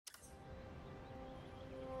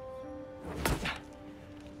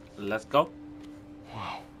Let's go.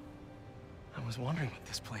 Whoa. I was wondering what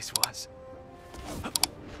this place was.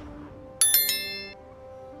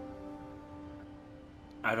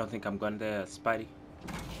 I don't think I'm going there, Spidey.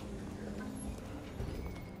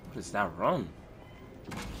 What is that run?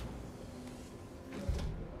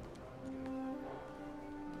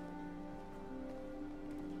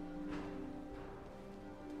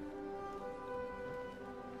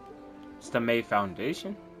 It's the May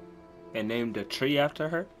Foundation. They named a tree after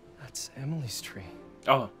her. That's Emily's tree.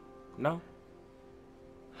 Oh, no.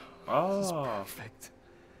 This is Oh. perfect.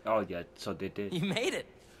 Oh yeah, so they did. You made it.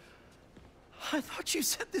 I thought you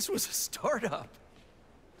said this was a startup.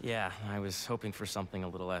 Yeah, I was hoping for something a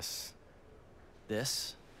little less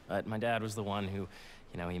this, but my dad was the one who,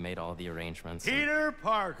 you know, he made all the arrangements. Peter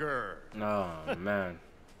Parker. Oh man.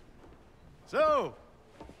 So,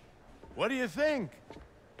 what do you think?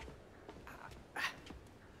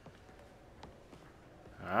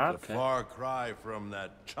 A Okay. far cry from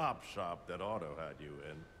that chop shop that Otto had you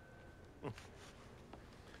in.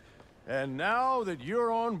 And now that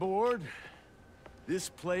you're on board, this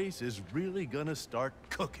place is really gonna start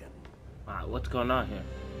cooking. Alright, what's going on here?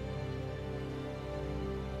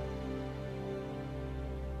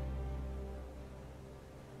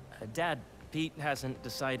 Dad, Pete hasn't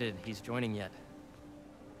decided he's joining yet,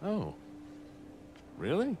 Oh,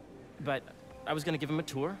 really? but I was gonna give him a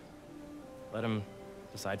tour, let him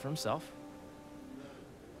decide for himself.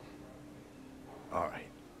 All right.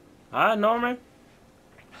 Ah, Norman.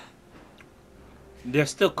 They're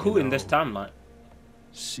still cool in this timeline.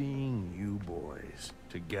 Seeing you boys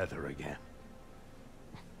together again.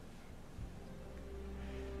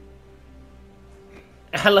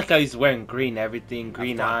 I like how he's wearing green everything,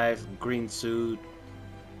 green eyes, green suit.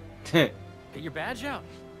 Get your badge out.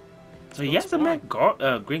 So he has a man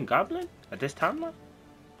Green Goblin at this timeline?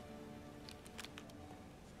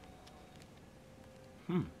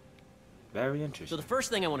 Very So interesting. the first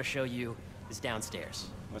thing I want to show you is downstairs,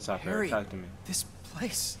 What's up, Harry, Harry? Talk to me. this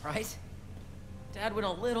place. right? Dad went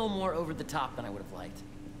a little more over the top than I would have liked.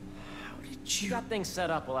 How did He you... got things set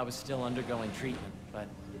up while I was still undergoing treatment, but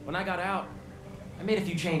when I got out, I made a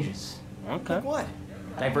few changes. Okay. Like what?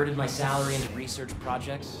 Diverted my salary into research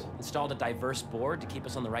projects, installed a diverse board to keep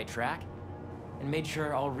us on the right track, and made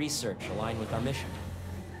sure all research aligned with our mission,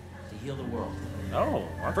 to heal the world. Oh,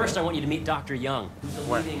 okay. First, I want you to meet Dr. Young, who's a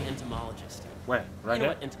Where? leading entomologist. Where? Right You know there?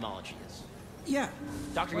 what entomology is? Yeah.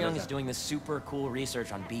 Dr. What Young is is that? doing this super cool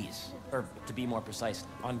research on bees, or to be more precise,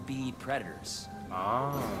 on bee predators.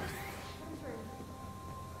 Ah.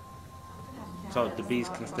 So the bees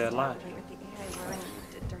can stay alive. With the AI learning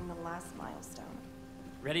we did during the last milestone.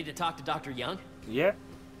 Ready to talk to Dr. Young? Yeah.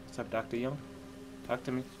 What's up, Dr. Young? Talk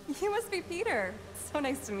to me. You must be Peter. So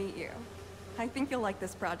nice to meet you. I think you'll like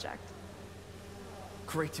this project.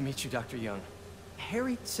 Great to meet you, Dr. Young.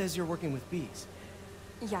 Harry says you're working with bees.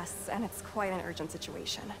 Yes, and it's quite an urgent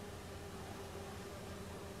situation.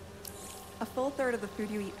 A full third of the food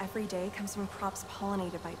you eat every day comes from crops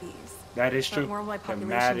pollinated by bees. That is true. But worldwide They're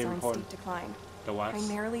mad populations are in important. steep decline, The wasps.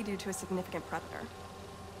 primarily due to a significant predator,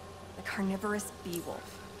 the carnivorous bee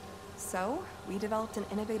wolf. So, we developed an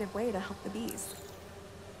innovative way to help the bees.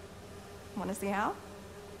 Want to see how?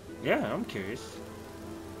 Yeah, I'm curious.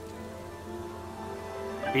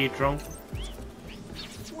 Bee drone.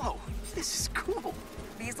 Whoa, this is cool.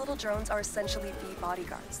 These little drones are essentially bee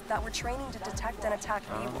bodyguards that were training to detect and attack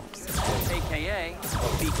bee wolves. AKA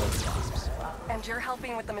beetle wasps. And you're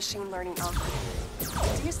helping with the machine learning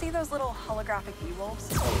algorithm. Do you see those little holographic bee wolves?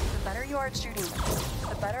 The better you are at shooting them,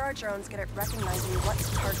 the better our drones get at recognizing what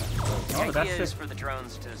to target. The Oh, idea that's is it. for the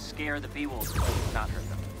drones to scare the bee wolves, not hurt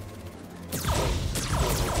them.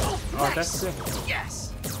 Oh, that's it.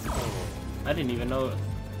 Yes. I didn't even know.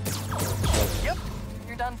 Yep.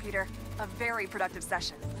 You're done, Peter. A very productive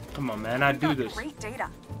session. Come on, man. I do Got this. great data.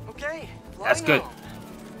 Okay. That's flying good.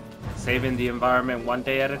 on. Saving the environment one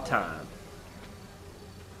day at a time.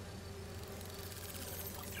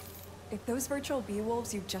 If those virtual bee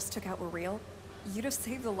wolves you just took out were real, you'd have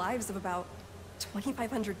saved the lives of about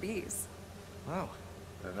 2,500 bees. Wow.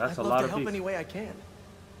 That's I'd a love lot to of help bees. any way I can.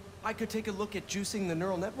 I could take a look at juicing the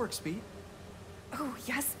neural network speed. Oh,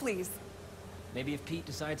 yes, please. Maybe if Pete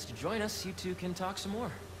decides to join us, you two can talk some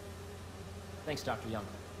more. Thanks, Dr. Young.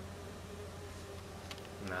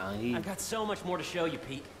 Nah, he. I've got so much more to show you,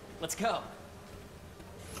 Pete. Let's go.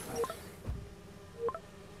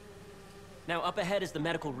 Now, up ahead is the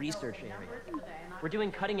medical research area. We're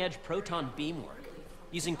doing cutting-edge proton beam work,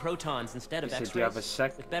 using protons instead of You said X-rays you have a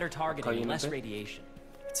sec? with better I'll call targeting you and in a less bit. radiation.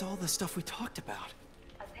 It's all the stuff we talked about.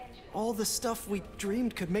 All the stuff we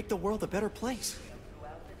dreamed could make the world a better place.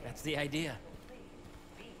 That's the idea.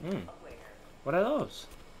 What are those?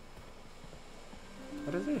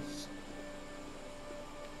 What is this?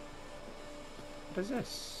 What is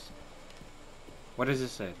this? What does it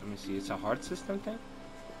say? Let me see. It's a heart system thing?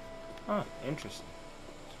 Oh, interesting.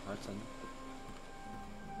 It's a heart system.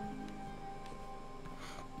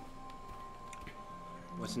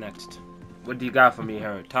 What's next? What do you got for me,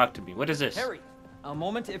 Harry? Talk to me. What is this? Harry, a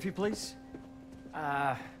moment, if you please.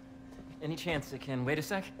 Any chance it can wait a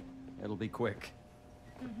sec? It'll be quick.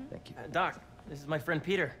 Thank you. Doc, this is my friend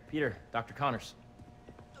Peter. Peter, Dr. Connors.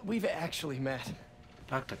 We've actually met.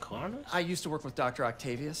 Dr. Connors? I used to work with Dr.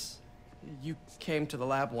 Octavius. You came to the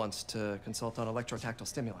lab once to consult on electrotactile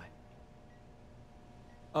stimuli.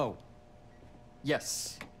 Oh.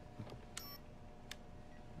 Yes.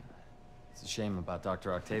 It's a shame about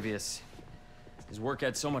Dr. Octavius. His work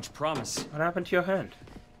had so much promise. What happened to your hand?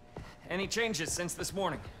 Any changes since this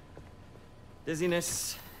morning?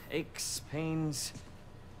 Dizziness, aches, pains,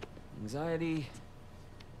 anxiety,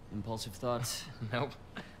 impulsive thoughts? Nope.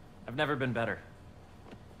 I've never been better.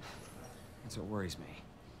 That's what worries me.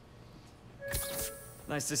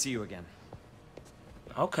 Nice to see you again.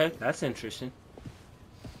 Okay, that's interesting.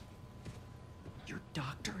 Your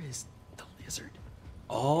doctor is the lizard.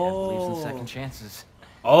 Oh. Believes in second chances.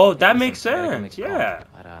 Oh, that Listen, makes I gotta go sense. make a call, Yeah.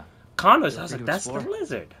 But, Connors, feel I was free like, to that's the explore.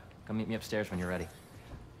 lizard. come meet me upstairs when you're ready.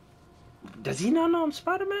 Does he not know I'm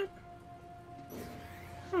Spider-Man?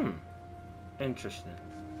 Interesting.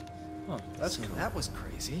 Oh, that's So cool. that was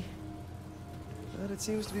crazy. But it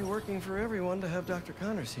seems to be working for everyone to have Dr.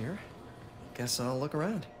 Connors here. Guess I'll look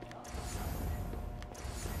around.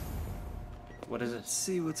 What is Let's this?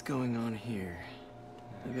 see what's going on here.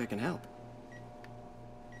 Maybe I can help.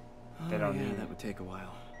 They Oh don't yeah, need that it. would take a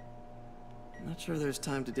while. Not sure there's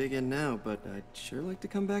time to dig in now, but I'd sure like to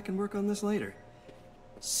come back and work on this later.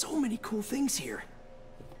 So many cool things here.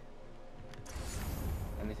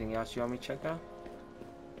 Anything else you want me to check out?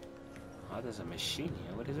 Oh, there's a machine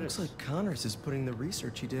here. What is Looks this? like Connors is putting the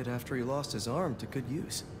research he did after he lost his arm to good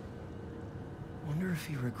use. Wonder if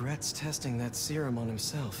he regrets testing that serum on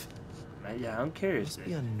himself. Yeah, I'm curious. Must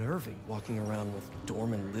be unnerving walking around with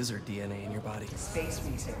dormant lizard DNA in your body. Space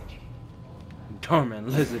research. Dormant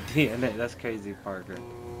lizard DNA. That's crazy, Parker.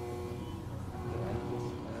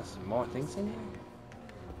 There's some more things in here?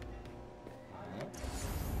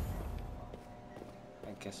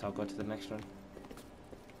 I guess I'll go to the next one.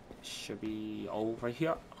 Should be over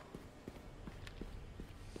here.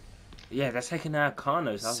 Yeah, that's taking out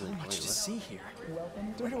Connors. I was So like, much wait, to what? see here.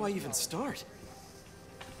 Where do I even start?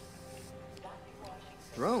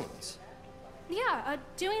 Drones. Yeah,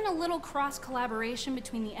 doing a little cross-collaboration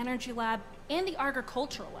between the Energy Lab and the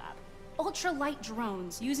Agricultural Lab. Ultralight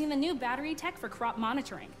drones, using the new battery tech for crop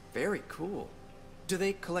monitoring. Very cool. Do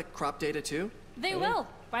they collect crop data too? They will,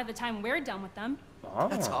 by the time we're done with them. Oh.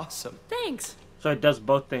 That's awesome. Thanks. So it does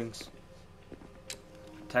both things.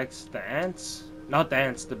 Protects the ants. Not the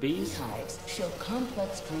ants, the bees. Hives show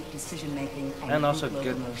complex group decision-making And also group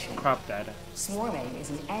good locomotion. crop data. Swarming is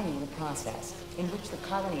an annual process in which the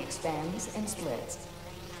colony expands and splits.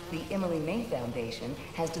 The Emily May Foundation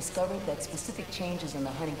has discovered that specific changes in the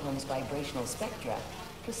honeycomb's vibrational spectra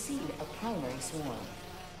precede a primary swarm.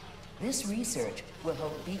 This research will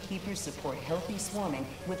help beekeepers support healthy swarming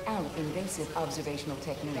without invasive observational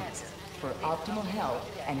techniques for optimal health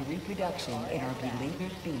and reproduction in our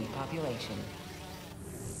beleaguered bee population.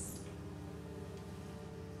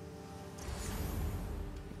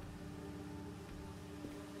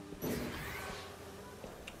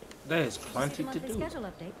 There's plenty to do. Schedule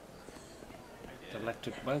update. The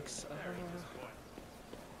electric bikes.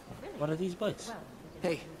 What are these bikes?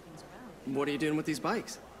 Hey, what are you doing with these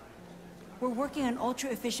bikes? We're working on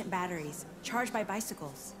ultra-efficient batteries, charged by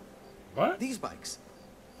bicycles. What? These bikes.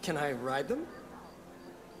 Can I ride them?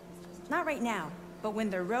 Not right now, but when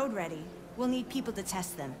they're road ready, we'll need people to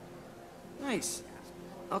test them. Nice.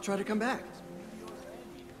 I'll try to come back.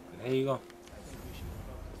 There you go.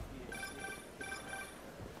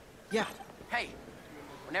 Yeah, Hey,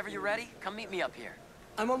 whenever you're ready, come meet me up here.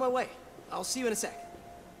 I'm on my way. I'll see you in a sec.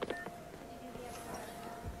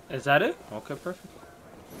 Is that it? Okay, perfect.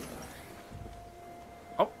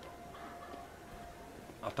 Oh.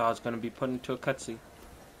 I thought I was going to be put into a cutscene.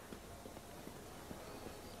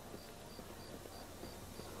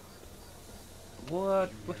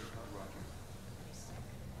 What?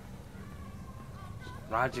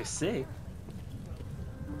 Roger sick.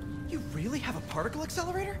 You really have a particle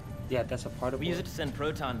accelerator? Yeah, that's a part of We use it. it to send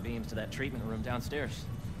proton beams to that treatment room downstairs.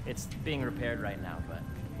 It's being repaired right now, but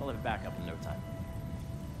we'll have it back up in no time.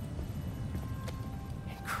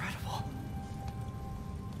 Incredible.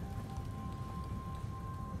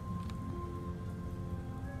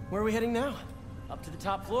 Where are we heading now? Up to the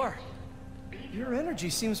top floor. Your energy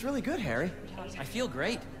seems really good, Harry. I feel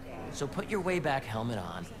great. So put your way back helmet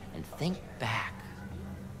on and think back.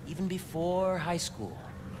 Even before high school.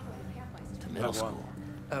 To middle school.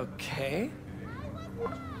 Okay.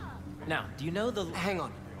 Now, do you know the... Hang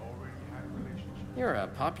on. You're a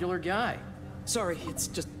popular guy. Sorry, it's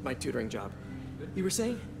just my tutoring job. You were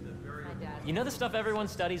saying? You know the stuff everyone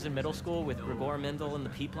studies in middle school with Gregor Mendel and the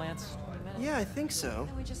pea plants? Yeah, I think so.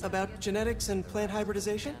 About genetics and plant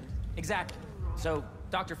hybridization? Exactly. So,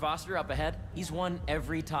 Dr. Foster up ahead, he's won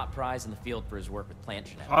every top prize in the field for his work with plant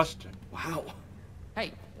genetics. Foster. Wow.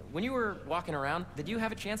 Hey, when you were walking around, did you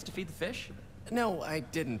have a chance to feed the fish? No, I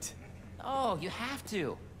didn't. Oh, you have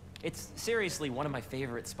to. It's seriously one of my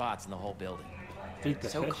favorite spots in the whole building. Feed the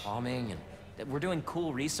So fish. calming, and we're doing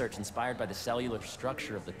cool research inspired by the cellular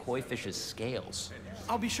structure of the koi fish's scales.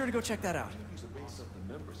 I'll be sure to go check that out.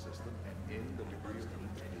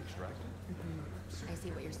 I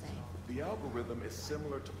see what you're saying. The algorithm is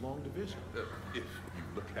similar to long division, if you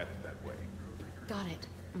look at it that way. Got it.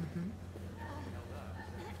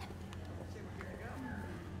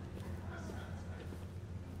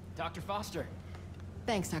 Dr. Foster.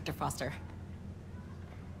 Thanks, Dr. Foster.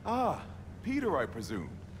 Ah, Peter, I presume.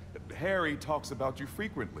 Harry talks about you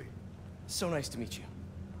frequently. So nice to meet you.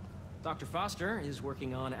 Dr. Foster is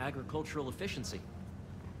working on agricultural efficiency.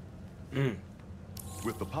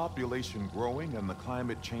 With the population growing and the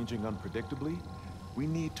climate changing unpredictably, we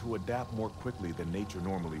need to adapt more quickly than nature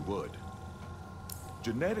normally would.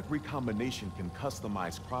 Genetic recombination can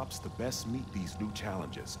customize crops to best meet these new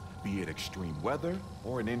challenges, be it extreme weather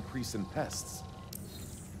or an increase in pests.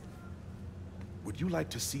 Would you like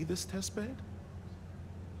to see this testbed?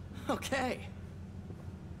 Okay.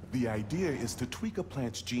 The idea is to tweak a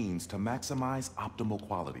plant's genes to maximize optimal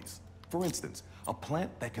qualities. For instance, a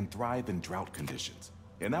plant that can thrive in drought conditions.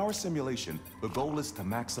 In our simulation, the goal is to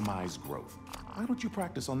maximize growth. Why don't you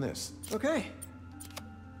practice on this? Okay.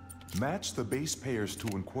 Match the base pairs to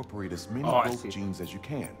incorporate as many I growth see. genes as you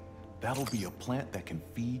can. That'll be a plant that can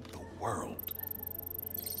feed the world.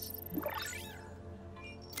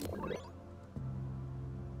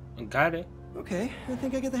 Got it. Okay, I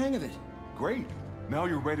think I get the hang of it. Great. Now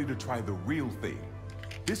you're ready to try the real thing.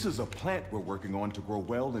 This is a plant we're working on to grow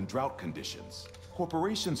well in drought conditions.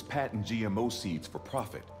 Corporations patent GMO seeds for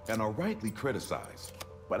profit and are rightly criticized.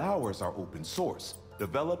 But ours are open source,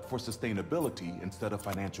 developed for sustainability instead of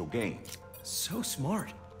financial gain. So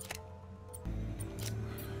smart.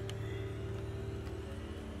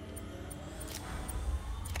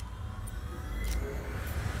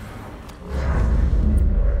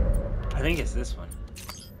 I think it's this one.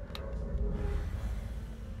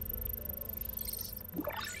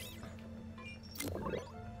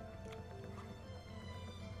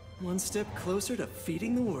 One step closer to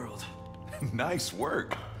feeding the world. Nice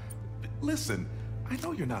work. Listen, I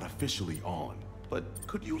know you're not officially on, but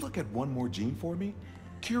could you look at one more gene for me?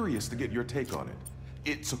 Curious to get your take on it.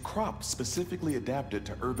 It's a crop specifically adapted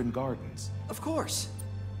to urban gardens. Of course.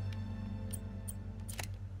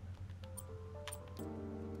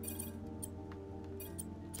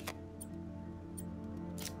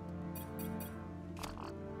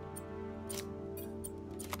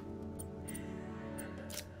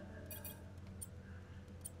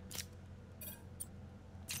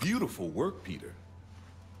 Beautiful work, Peter.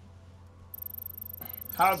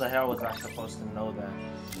 How the hell was I supposed to know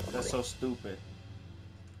that? That's so stupid.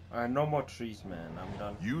 Alright, no more trees, man. I'm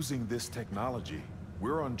done. Using this technology,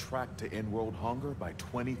 we're on track to end world hunger by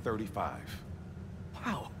 2035.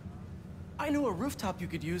 Wow. I know a rooftop you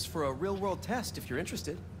could use for a real-world test if you're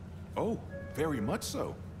interested. Oh, very much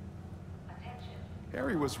so.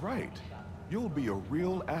 Harry was right. You'll be a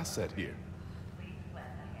real asset here.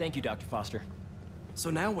 Thank you, Dr. Foster. So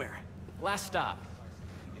now where? Last stop.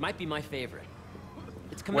 Might be my favorite.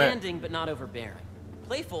 It's commanding but not overbearing.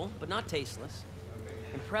 Playful but not tasteless.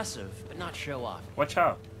 Impressive but not show-off. Watch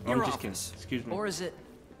out. Your I'm just kidding. office. Excuse me. Or is it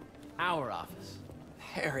our office?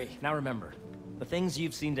 Harry. Now remember, the things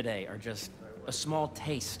you've seen today are just a small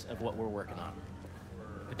taste of what we're working on.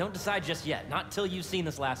 But don't decide just yet, not till you've seen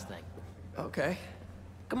this last thing. Okay.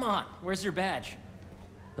 Come on, where's your badge?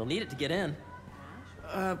 You'll need it to get in.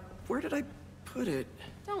 Where did I put it?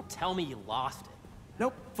 Don't tell me you lost it.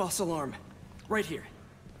 Nope, false alarm. Right here.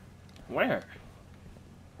 Where?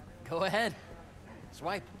 Go ahead.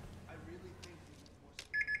 Swipe.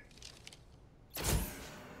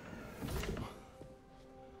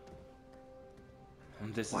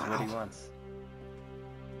 And this is what he wants.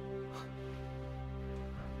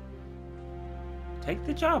 Take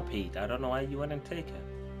the job, Pete. I don't know why you wouldn't take it.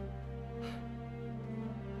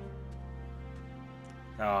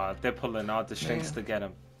 Oh, they're pulling all the strings Man. to get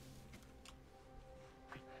him.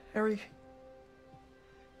 Harry.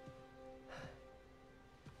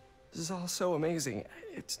 This is all so amazing.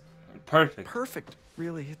 It's Perfect. perfect,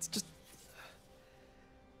 really. It's just...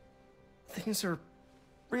 Things are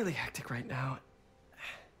really hectic right now.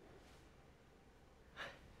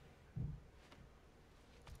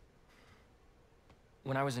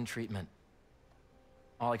 When I was in treatment,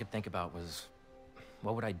 all I could think about was,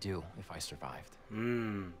 what would I do if I survived?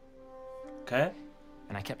 Okay.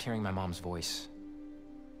 And I kept hearing my mom's voice,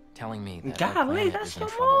 telling me that our Golly, planet that's was in your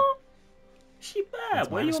trouble. mom. She bad. It's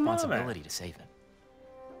Where my your mom at? responsibility to save it.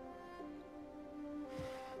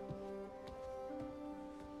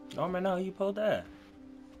 Norman, no, you pulled that.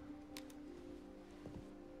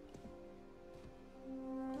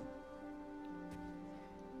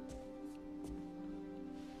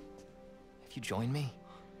 If you join me,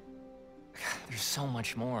 there's so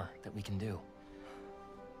much more that we can do.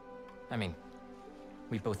 I mean,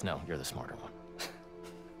 we both know you're the smarter one.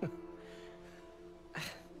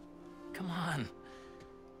 Come on.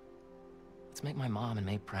 Let's make my mom and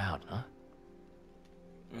May proud, huh?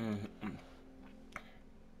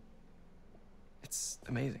 It's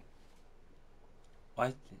amazing.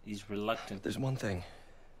 What? He's reluctant. There's one thing.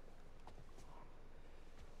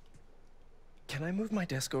 Can I move my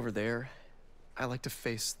desk over there? I like to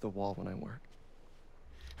face the wall when I work.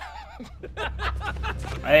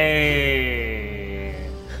 Hey.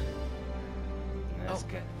 That's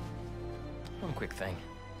good. One quick thing.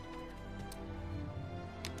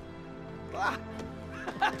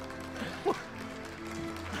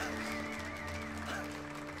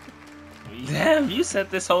 Damn, you set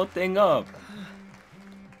this whole thing up.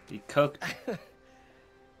 You cooked.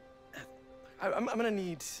 I'm gonna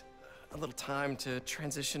need a little time to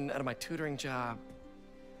transition out of my tutoring job.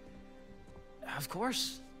 Of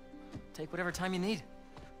course. Take whatever time you need.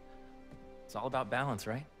 It's all about balance,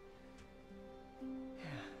 right?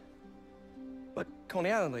 But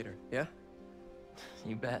Coney Island later, yeah?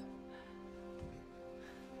 You bet.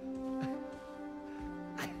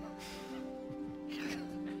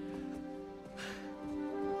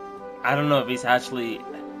 I don't know if he's actually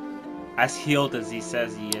as healed as he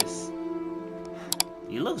says he is.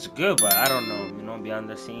 He looks good, but I don't know, you know, behind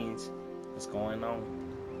the scenes, what's going on.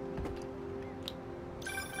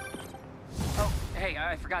 Oh, hey,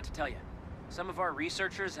 I forgot to tell you. Some of our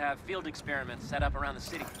researchers have field experiments set up around the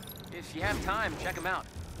city. If you have time, check them out.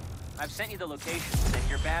 I've sent you the locations, and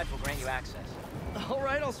your badge will grant you access. All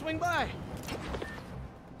right, I'll swing by.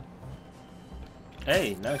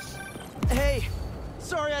 Hey, nice. Hey,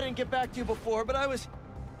 sorry I didn't get back to you before, but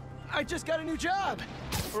I just got a new job.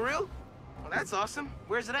 For real? Well, that's awesome.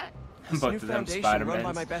 Where's it at? This Both new of them foundation run by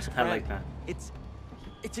Spider-Mans. my best I friend. like that.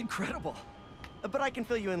 It's incredible. But I can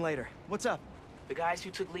fill you in later. What's up? The guys who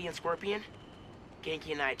took Lee and Scorpion?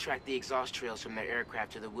 Genki and I tracked the exhaust trails from their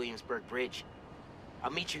aircraft to the Williamsburg Bridge.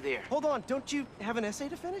 I'll meet you there. Hold on, don't you have an essay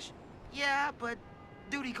to finish? Yeah, but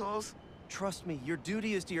duty calls. Trust me, your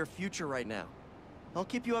duty is to your future right now. I'll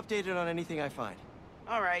keep you updated on anything I find.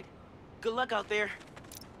 All right. Good luck out there.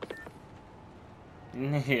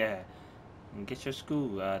 Yeah. And get your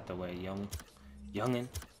school out the way, youngin.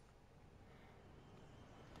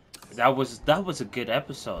 That was a good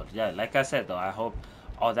episode. Yeah, like I said though, I hope.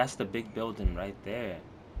 Oh, that's the big building right there.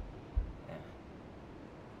 Yeah.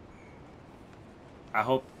 I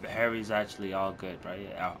hope Harry's actually all good, right?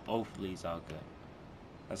 Hopefully he's all good.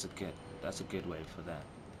 That's a good way for that.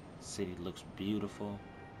 City looks beautiful.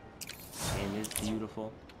 Game is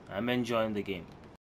beautiful. I'm enjoying the game.